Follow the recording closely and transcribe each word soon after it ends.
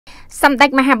សម្ដេច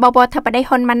មហាបវរធិបតី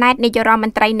ហ៊ុនម៉ាណែតនាយករដ្ឋម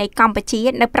ន្ត្រីនៃកម្ពុជា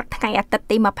នៅព្រឹកថ្ងៃអាទិត្យ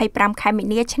ទី25ខែមី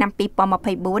នាឆ្នាំ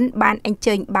2024បានអញ្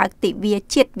ជើញបើកទិវា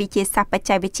ជាតិវិទ្យាសាស្ត្របច្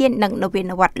ចេកវិទ្យានិងនវា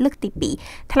នុវត្តន៍លើកទី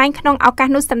2ថ្លែងក្នុងឱកាស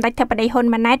នោះសម្ដេចធិបតីហ៊ុន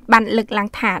ម៉ាណែតបានលើកឡើង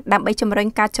ថាដើម្បីជំរុញ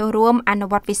ការចូលរួមអនុ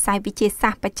វត្តវិស័យវិទ្យាសា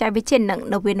ស្ត្របច្ចេកវិទ្យានិង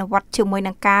នវានុវត្តន៍ជាមួយ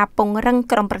នឹងការពង្រឹង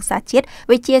ក្រុមប្រឹក្សាជាតិ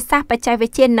វិទ្យាសាស្ត្របច្ចេកវិ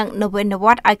ទ្យានិងនវានុវ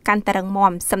ត្តន៍ឲ្យកាន់តែរឹង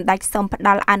មាំសម្ដេចសូមផ្ដ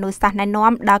ល់អនុសាសន៍ណែ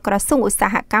នាំដល់ក្រសួងឧស្សា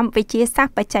ហកម្មវិទ្យាសាស្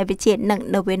ត្របច្ចេកវិទ្យានិង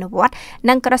នវានុវត្តន៍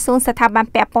និងក្រសួងស្ថាប័ន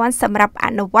ពាក់ព័ន្ធសម្រាប់អ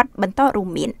នុវត្តបន្តរួម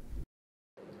មាន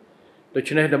ដូ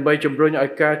ច្នេះដើម្បីជំរុញឲ្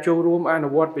យការចូលរួមអនុ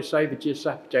វត្តវិស័យវិទ្យា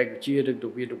សាស្ត្របច្ចេកវិទ្យានិងន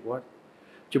វានុវត្តន៍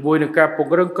ជាមួយនឹងការព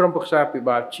ង្រឹងក្រុមប្រឹក្សាពិ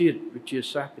បាលជាតិវិទ្យា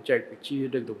សាស្ត្របច្ចេកវិទ្យា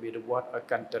និងនវានុវត្តន៍ឲ្យ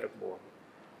កាន់តែរឹងមាំ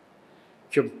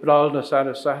ជំរុញនូវសារ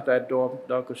សាស្ត្រដែល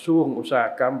ដល់ក្រសួងឧស្សាហ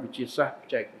កម្មវិទ្យាសាស្ត្រប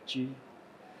ច្ចេកវិទ្យា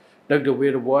និងនវា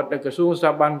នុវត្តន៍និងក្រសួងស្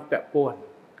ថាប័នពាក់ព័ន្ធ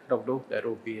ក្នុងនោះដែល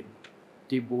រួមមាន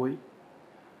ទី1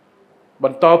ប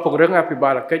ន្តពង្រឹងអភិបា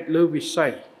លកិច្ចលើវិស័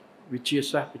យវិទ្យា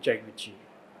សាស្ត្របច្ចេកវិទ្យា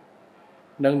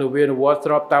និងនវានុវត្តន៍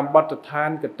ស្របតាមបទដ្ឋាន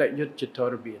គតិយុត្តធ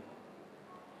ម៌របៀប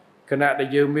គណៈដែល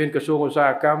យើងមានក្រសួងឧស្សាហ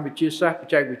កម្មវិទ្យាសាស្ត្រប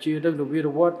ច្ចេកវិទ្យានិងនវា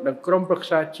នុវត្តន៍និងក្រុមប្រឹក្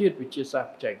សាជាតិវិទ្យាសាស្ត្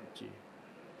របច្ចេកវិទ្យា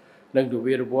និងន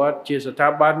វានុវត្តន៍ជាស្ថា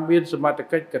ប័នមានសមត្ថ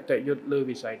កិច្ចគតិយុត្តលើ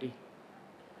វិស័យនេះ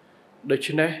ដូ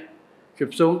ច្នេះខ្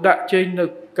ញុំសូមដាក់ចេញនៅ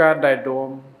ការណែនាំ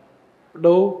ប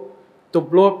ដូរទ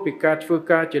ម្លាប់ពីការធ្វើ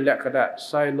ការជាលក្ខណៈ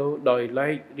silo ដោយឡែ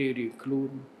ករៀងៗខ្លួ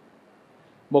ន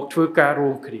មកធ្វើការ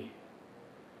រួមគ្នា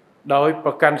ដោយ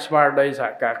ប្រកាន់ស្មារតីសហ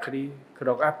ការគ្នាក្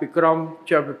នុងអភិក្រម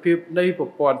ចលភាពនៃប្រ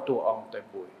ព័ន្ធតួអង្គតែ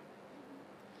មួយ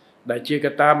ដែលជាក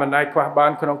ត្តាមិនអាចខ្វះបា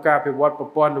នក្នុងការអភិវឌ្ឍប្រ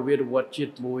ព័ន្ធនវានុវត្តន៍ជា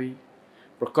តិមួយ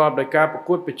ប្រកបដោយការប្រ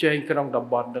កួតប្រជែងក្នុងតំ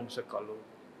បន់និងសកលលោក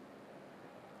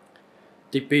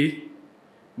ទី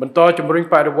2បន្តជំរុញ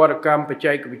បរិវត្តកម្មបច្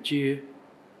ចេកវិទ្យា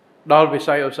ដល់វិ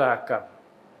ស័យឧស្សាហកម្ម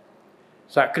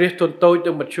សហគ្រាសធុនតូច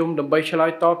និងមធ្យមដើម្បីឆ្លើ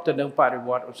យតបទៅនឹងបរិវ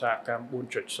ត្តឧស្សាហកម្ម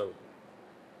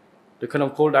 4.0 នៅក្នុង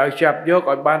គោលដៅចាប់យក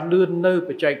ឲ្យបានលឿននៅប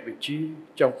ច្ចេកវិទ្យា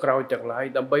ចុងក្រោយទាំងឡាយ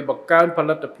ដើម្បីបង្កើនផ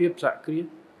លិតភាពសហគ្រាស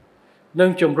និង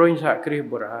ជំរុញសហគ្រាស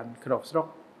បុរាណក្នុងស្រុក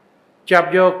ចាប់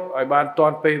យកឲ្យបានទា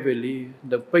ន់ពេលវេលា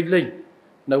និងពេញលេញ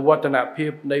នៅវឌ្ឍនភា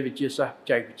ពនៃវិទ្យាសាស្ត្របច្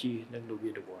ចេកវិទ្យានិងន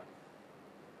វានុវត្តន៍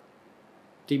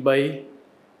ទី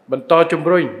3បន្តជំ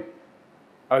រុញ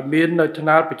ឲ្យមាននៅថ្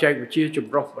នាលបច្ចេកវិទ្យាច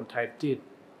ម្រុះបន្ថែមទៀត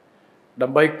ដើ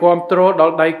ម្បីគាំទ្រដ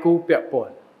ល់ដៃគូពាក់ព័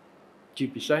ន្ធជា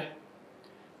ពិសេស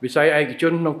វិស័យឯកជ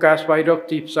នក្នុងការស្វែងរក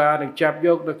ទីផ្សារនិងចាប់យ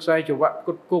កនូវខ្សែចង្វាក់ផ្គ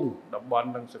ត់ផ្គង់តំបន់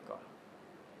និងសកល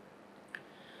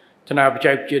ថ្នាលបច្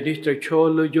ចេកវិទ្យានេះត្រូវឈល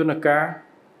លើយន្តការ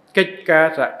កិច្ចការ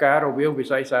សហការរវាងវិ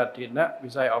ស័យសាធារណៈ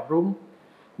វិស័យអប់រំ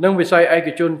និងវិស័យឯក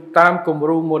ជនតាមគំ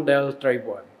រូ Model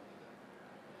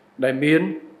 3.1 ដែលមាន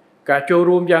ការចូល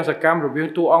រួមយ៉ាងសកម្មរវាង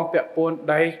តួអង្គពាក់ព័ន្ធ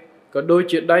ដៃក៏ដូច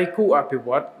ជាដៃគូអភិវ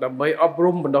ឌ្ឍដើម្បីអប់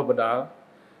រំបណ្ដុះបណ្ដាល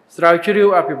ស្រាវជ្រាវ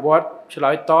អភិវឌ្ឍឆ្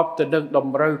លើយតបទៅនឹងត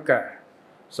ម្រូវការ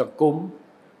សង្គម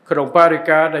ក្នុងបរិយា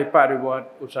កាសនៃបរិវត្ត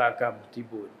ឧស្សាហកម្មទី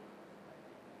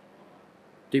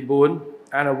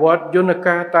4 អនុវត្តយន្ត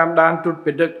ការតាមដានត្រួត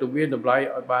ពិនិត្យវិតម្លៃ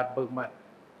ឲ្យបានម៉ឺងម៉ាត់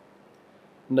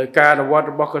នៅការអនុវត្ត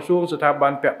របស់ក្រសួងស្ថាប័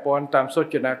នពាក់ព័ន្ធតាមសូ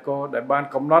ចនាករដែលបាន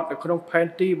កំណត់នៅក្នុងផែន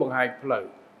ទីបង្ហាញផ្លូវ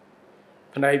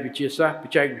ផ្នែកវិទ្យាសាស្ត្រប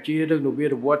ច្ចេកវិទ្យានិងនវា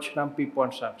នុវត្តន៍ឆ្នាំ2030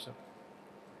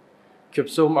ខ្ញុំ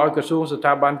សូមឲ្យក្រសួងស្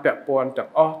ថាប័នពាក់ព័ន្ធទាំ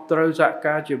ងអស់ត្រូវសហ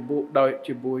ការជា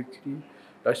មួយគ្នា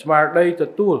ដោយស្មារតីទ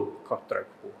ទួលខុសត្រូវ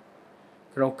ខ្ពស់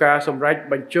ក្នុងការសម្រេច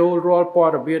បញ្ចូលរាល់ព័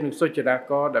ត៌មាននិងសូចនា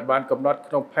ករដែលបានកំណត់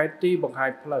ក្នុងផែនទីបង្ហា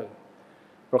ញផ្លូវ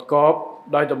ប្រកប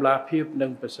ដោយតម្លាភាពនិ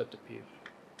ងប្រសិទ្ធភាព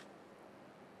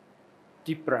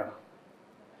ទី5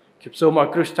ខ្ញុំសូមឲ្យ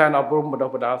គ្រឹះស្ថានអប់រំបណ្ដុះ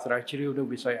បណ្ដាលស្រាវជ្រាវនិង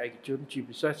វិស័យឯកជនជា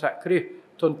ពិសេសសហគ្រាស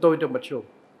ធុនតូចនិងមធ្យម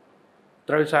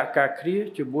ត្រូវសហការគ្នា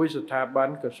ជាមួយស្ថាប័ន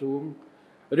ក្រសួង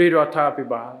រាជរដ្ឋាភិ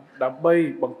បាលដើម្បី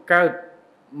បង្កើត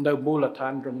នៅមូលដ្ឋា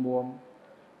នរឹងមាំ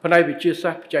ផ្នែកវិទ្យាសា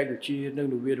ស្ត្របច្ចេកវិទ្យានិង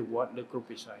នវានុវត្តន៍លើគ្រប់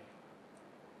វិស័យ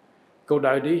គោល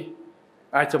ដៅនេះ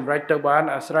អាចសម្រេចទៅបាន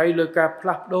អាស្រ័យលើការផ្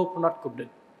លាស់ប្ដូរផ្នត់គំនិត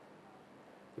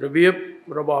របៀប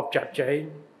របបចាត់ចែង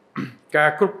ការ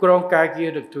គ្រប់គ្រងការងា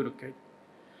រនិងធុរកិច្ច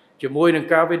ជាមួយនឹង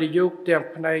ការវិនិយោគទាំង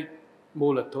ផ្នែកមូ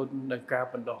លធននិងការ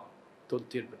បណ្ដុះទុន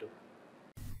ធានមនុស្ស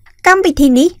កម្មវិធី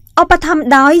នេះឧបត្ថម្ភ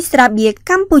ដោយស្រាបៀរ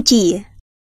កម្ពុជា